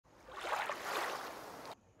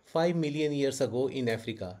5 million years ago in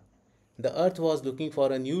Africa, the earth was looking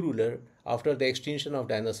for a new ruler after the extinction of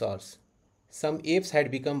dinosaurs. Some apes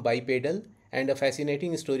had become bipedal and a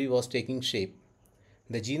fascinating story was taking shape.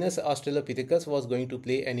 The genus Australopithecus was going to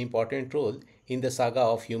play an important role in the saga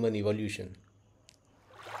of human evolution.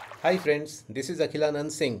 Hi friends, this is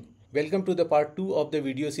Akhilanand Singh. Welcome to the part 2 of the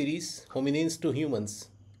video series Hominins to Humans.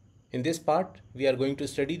 In this part, we are going to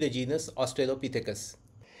study the genus Australopithecus.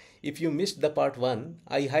 If you missed the part 1,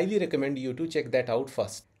 I highly recommend you to check that out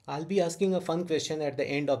first. I'll be asking a fun question at the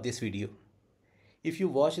end of this video. If you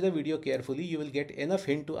watch the video carefully, you will get enough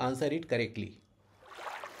hint to answer it correctly.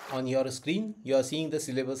 On your screen, you are seeing the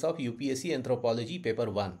syllabus of UPSC Anthropology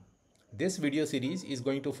Paper 1. This video series is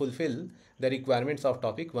going to fulfill the requirements of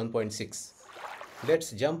topic 1.6.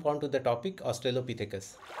 Let's jump onto the topic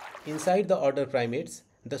Australopithecus. Inside the order Primates,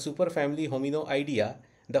 the superfamily Hominoidea,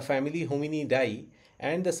 the family Hominidae,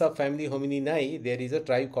 and the subfamily Hominini, there is a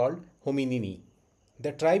tribe called Hominini.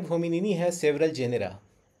 The tribe Hominini has several genera.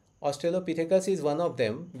 Australopithecus is one of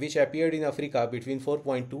them, which appeared in Africa between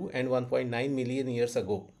 4.2 and 1.9 million years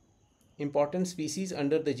ago. Important species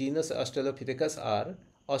under the genus Australopithecus are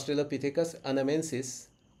Australopithecus Anamensis,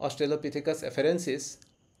 Australopithecus Afarensis,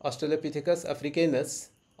 Australopithecus Africanus,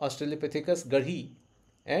 Australopithecus Garhi,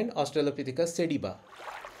 and Australopithecus Sediba.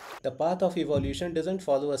 The path of evolution doesn't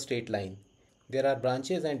follow a straight line. There are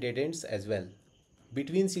branches and dead ends as well.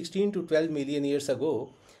 Between 16 to 12 million years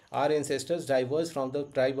ago, our ancestors diverged from the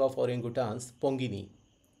tribe of orangutans, Pongini.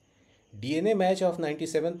 DNA match of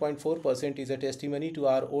 97.4% is a testimony to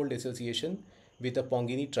our old association with the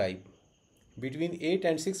Pongini tribe. Between 8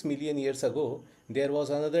 and 6 million years ago, there was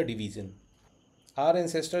another division. Our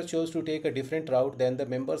ancestors chose to take a different route than the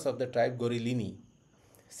members of the tribe Gorillini.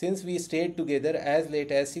 Since we stayed together as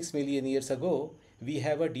late as 6 million years ago, we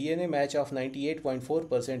have a DNA match of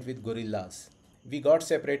 98.4% with gorillas. We got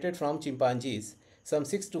separated from chimpanzees some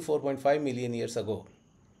 6 to 4.5 million years ago.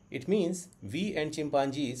 It means we and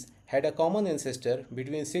chimpanzees had a common ancestor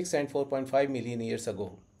between 6 and 4.5 million years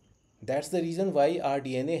ago. That's the reason why our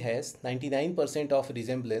DNA has 99% of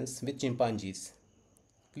resemblance with chimpanzees.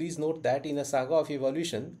 Please note that in a saga of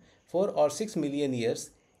evolution, 4 or 6 million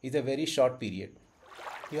years is a very short period.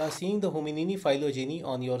 You are seeing the Hominini phylogeny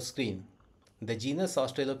on your screen. The genus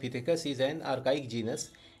Australopithecus is an archaic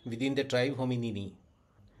genus within the tribe Hominini.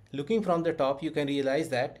 Looking from the top, you can realize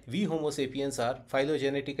that we Homo sapiens are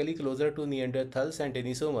phylogenetically closer to Neanderthals and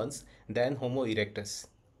Denisovans than Homo erectus.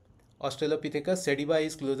 Australopithecus Sediba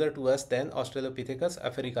is closer to us than Australopithecus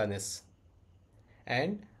Africanus.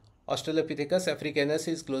 And Australopithecus Africanus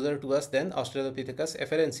is closer to us than Australopithecus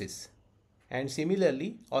Afarensis. And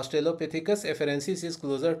similarly, Australopithecus Afarensis is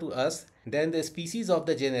closer to us than the species of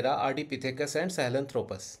the genera Ardipithecus and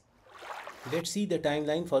Sahelanthropus. Let's see the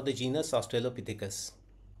timeline for the genus Australopithecus.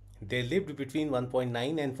 They lived between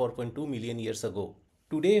 1.9 and 4.2 million years ago.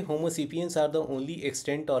 Today, Homo sapiens are the only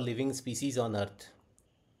extant or living species on Earth.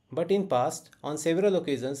 But in past, on several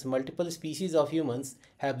occasions, multiple species of humans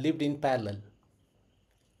have lived in parallel.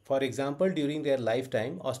 For example, during their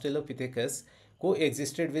lifetime, Australopithecus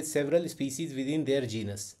coexisted with several species within their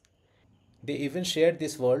genus. They even shared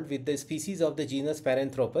this world with the species of the genus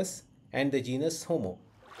Paranthropus and the genus Homo.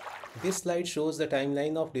 This slide shows the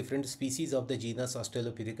timeline of different species of the genus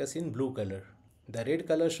Australopithecus in blue color. The red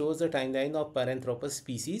color shows the timeline of Paranthropus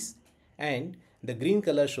species and the green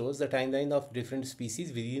color shows the timeline of different species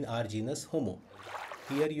within our genus Homo.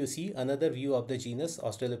 Here you see another view of the genus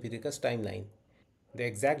Australopithecus timeline. The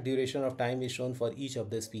exact duration of time is shown for each of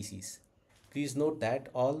the species. Please note that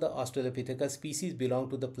all the Australopithecus species belong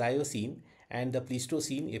to the Pliocene and the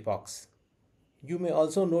Pleistocene epochs. You may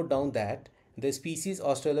also note down that the species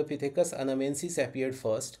Australopithecus Anamensis appeared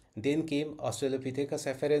first, then came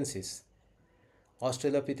Australopithecus Afarensis.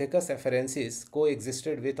 Australopithecus Afarensis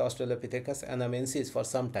coexisted with Australopithecus Anamensis for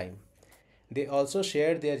some time. They also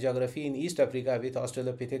shared their geography in East Africa with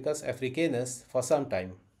Australopithecus Africanus for some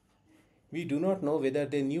time. We do not know whether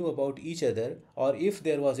they knew about each other or if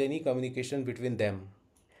there was any communication between them.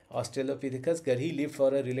 Australopithecus Garhi lived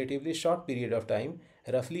for a relatively short period of time,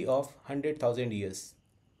 roughly of 100,000 years.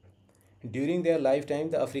 During their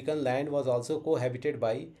lifetime, the African land was also cohabited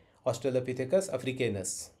by Australopithecus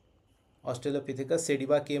Africanus. Australopithecus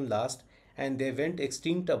Sediba came last and they went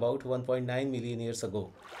extinct about 1.9 million years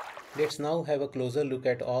ago. Let's now have a closer look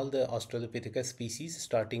at all the Australopithecus species,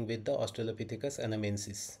 starting with the Australopithecus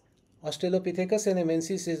Anamensis. Australopithecus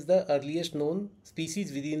anamensis is the earliest known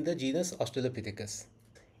species within the genus Australopithecus.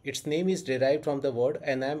 Its name is derived from the word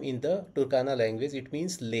Anam in the Turkana language. It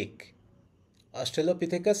means lake.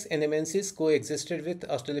 Australopithecus anamensis coexisted with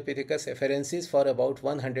Australopithecus afarensis for about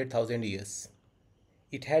 100,000 years.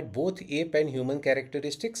 It had both ape and human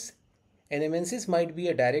characteristics. Anamensis might be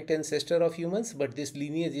a direct ancestor of humans, but this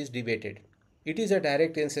lineage is debated. It is a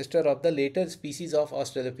direct ancestor of the later species of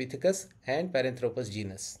Australopithecus and Paranthropus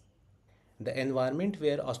genus. The environment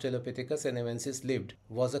where Australopithecus anamensis lived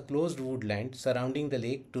was a closed woodland surrounding the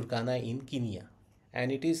lake Turkana in Kenya,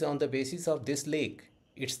 and it is on the basis of this lake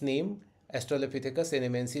its name Australopithecus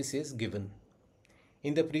anamensis is given.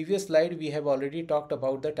 In the previous slide, we have already talked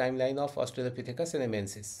about the timeline of Australopithecus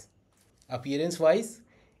anamensis. Appearance-wise,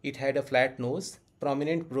 it had a flat nose,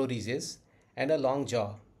 prominent brow ridges, and a long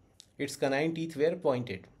jaw. Its canine teeth were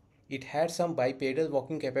pointed. It had some bipedal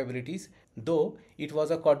walking capabilities, though it was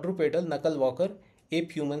a quadrupedal knuckle walker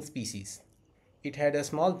ape-human species. It had a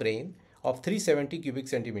small brain of 370 cubic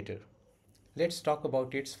centimeter. Let's talk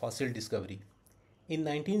about its fossil discovery. In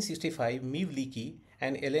 1965, Leakey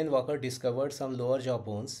and Ellen Walker discovered some lower jaw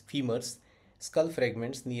bones, femurs, skull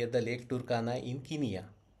fragments near the lake Turkana in Kenya.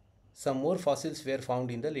 Some more fossils were found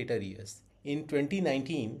in the later years. In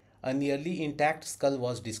 2019, a nearly intact skull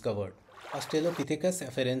was discovered, Australopithecus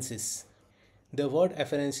afarensis. The word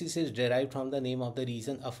Afarensis is derived from the name of the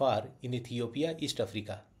region Afar in Ethiopia, East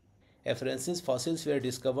Africa. Afarensis fossils were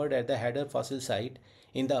discovered at the Hader fossil site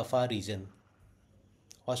in the Afar region.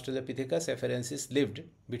 Australopithecus afarensis lived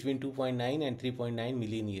between 2.9 and 3.9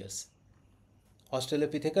 million years.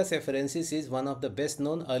 Australopithecus afarensis is one of the best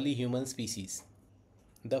known early human species.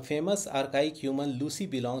 The famous archaic human Lucy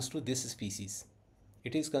belongs to this species.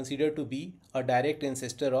 It is considered to be a direct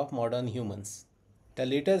ancestor of modern humans. The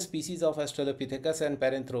later species of Australopithecus and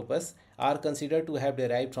Paranthropus are considered to have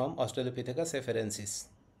derived from Australopithecus afarensis.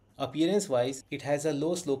 Appearance-wise, it has a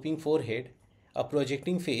low sloping forehead, a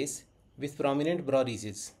projecting face with prominent brow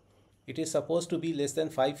ridges. It is supposed to be less than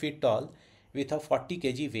 5 feet tall with a 40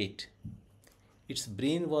 kg weight. Its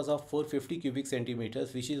brain was of 450 cubic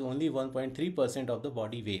centimeters, which is only 1.3% of the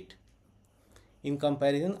body weight. In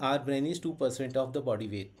comparison, our brain is 2% of the body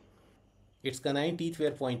weight. Its canine teeth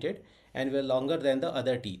were pointed and were longer than the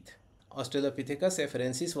other teeth. Australopithecus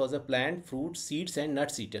afarensis was a plant, fruit, seeds and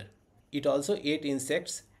nuts eater. It also ate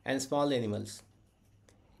insects and small animals.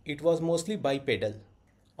 It was mostly bipedal.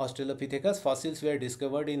 Australopithecus fossils were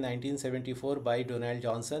discovered in 1974 by Donald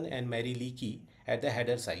Johnson and Mary Leakey at the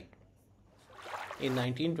Hader site. In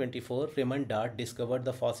 1924, Raymond Dart discovered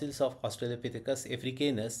the fossils of Australopithecus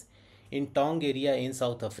africanus in Tong area in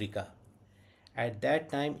South Africa. At that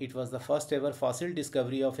time, it was the first ever fossil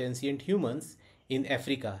discovery of ancient humans in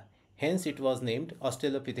Africa. Hence, it was named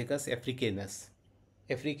Australopithecus africanus.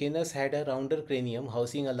 Africanus had a rounder cranium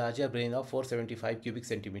housing a larger brain of 475 cubic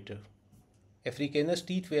centimeter. Africanus'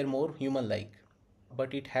 teeth were more human-like,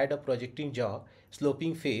 but it had a projecting jaw,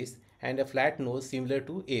 sloping face, and a flat nose similar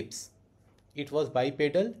to apes. It was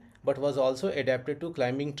bipedal but was also adapted to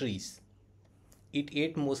climbing trees. It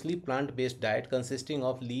ate mostly plant-based diet consisting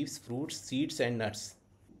of leaves, fruits, seeds, and nuts.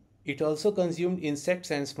 It also consumed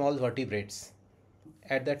insects and small vertebrates.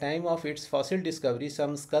 At the time of its fossil discovery,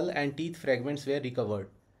 some skull and teeth fragments were recovered.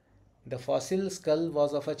 The fossil skull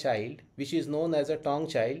was of a child, which is known as a Tong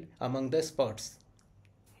child among the Spuds.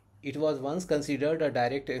 It was once considered a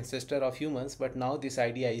direct ancestor of humans, but now this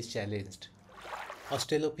idea is challenged.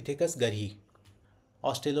 Australopithecus Garhi.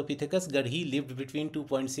 Australopithecus Garhi lived between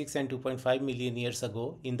 2.6 and 2.5 million years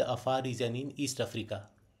ago in the Afar region in East Africa.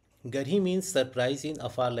 Garhi means surprise in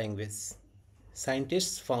Afar language.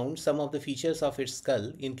 Scientists found some of the features of its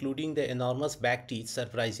skull, including the enormous back teeth,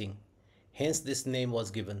 surprising. Hence this name was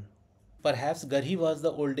given. Perhaps Garhi was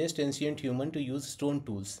the oldest ancient human to use stone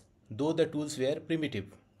tools, though the tools were primitive.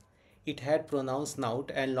 It had pronounced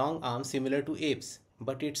snout and long arms similar to apes,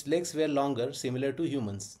 but its legs were longer, similar to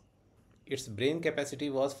humans. Its brain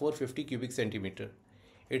capacity was 450 cubic centimeter.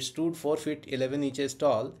 It stood 4 feet 11 inches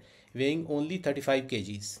tall, weighing only 35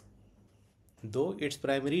 kgs. Though its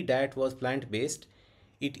primary diet was plant-based,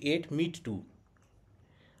 it ate meat too.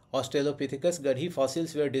 Australopithecus Garhi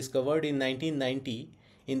fossils were discovered in 1990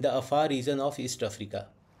 in the Afar region of East Africa.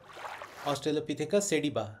 Australopithecus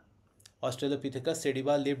Sediba. Australopithecus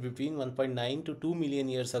Sediba lived between 1.9 to 2 million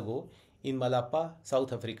years ago in Malapa,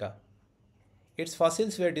 South Africa. Its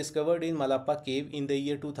fossils were discovered in Malapa Cave in the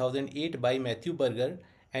year 2008 by Matthew Berger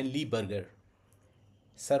and Lee Berger.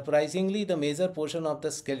 Surprisingly, the major portion of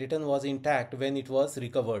the skeleton was intact when it was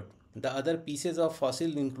recovered. The other pieces of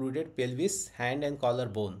fossil included pelvis, hand and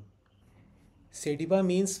collarbone. Sediba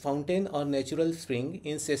means fountain or natural spring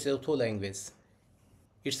in Sesotho language.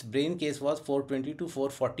 Its brain case was 420 to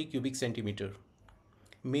 440 cubic centimeter.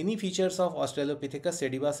 Many features of Australopithecus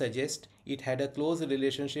sediba suggest it had a close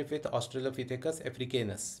relationship with Australopithecus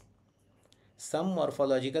africanus. Some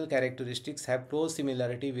morphological characteristics have close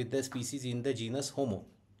similarity with the species in the genus Homo.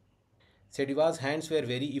 Sediba's hands were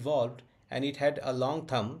very evolved and it had a long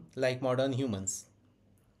thumb like modern humans.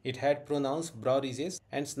 It had pronounced brow ridges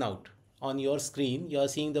and snout. On your screen, you are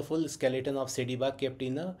seeing the full skeleton of Sediba kept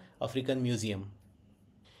in an African museum.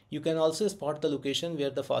 You can also spot the location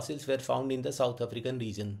where the fossils were found in the South African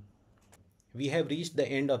region. We have reached the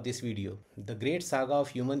end of this video. The great saga of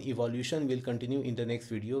human evolution will continue in the next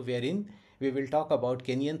video, wherein we will talk about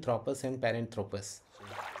Kenyanthropus and Paranthropus.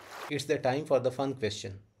 It's the time for the fun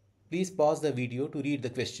question. Please pause the video to read the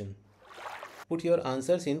question. Put your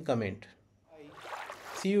answers in comment.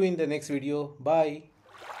 See you in the next video. Bye.